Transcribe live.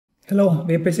Hello,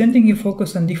 we are presenting you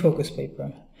focus and defocus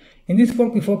paper. In this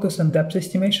work we focus on depth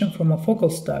estimation from a focal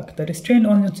stack that is trained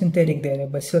only on synthetic data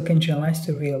but still can generalize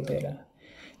to real data.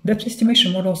 Depth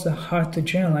estimation models are hard to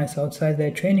generalize outside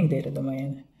their training data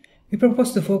domain. We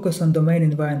propose to focus on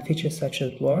domain-invariant features such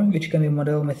as blur, which can be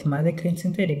modeled mathematically in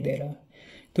synthetic data.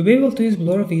 To be able to use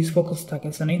blur, we use focal stack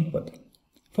as an input.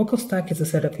 Focal stack is a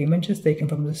set of images taken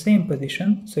from the same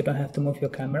position, so you don't have to move your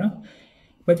camera,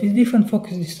 but with different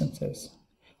focus distances.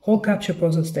 Whole capture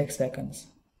process takes seconds.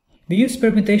 We use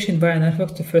permutation invariant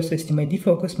networks to first estimate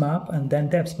defocus map and then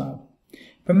depth map.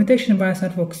 Permutation invariant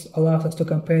networks allows us to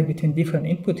compare between different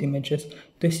input images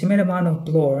to estimate amount of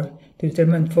blur to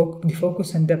determine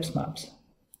defocus and depth maps.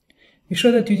 We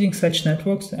show that using such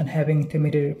networks and having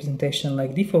intermediate representation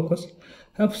like defocus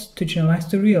helps to generalize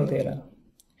to real data.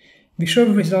 We show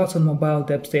results on mobile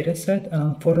depth dataset and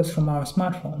on photos from our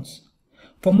smartphones.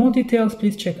 For more details,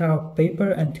 please check our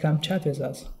paper and come chat with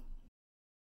us.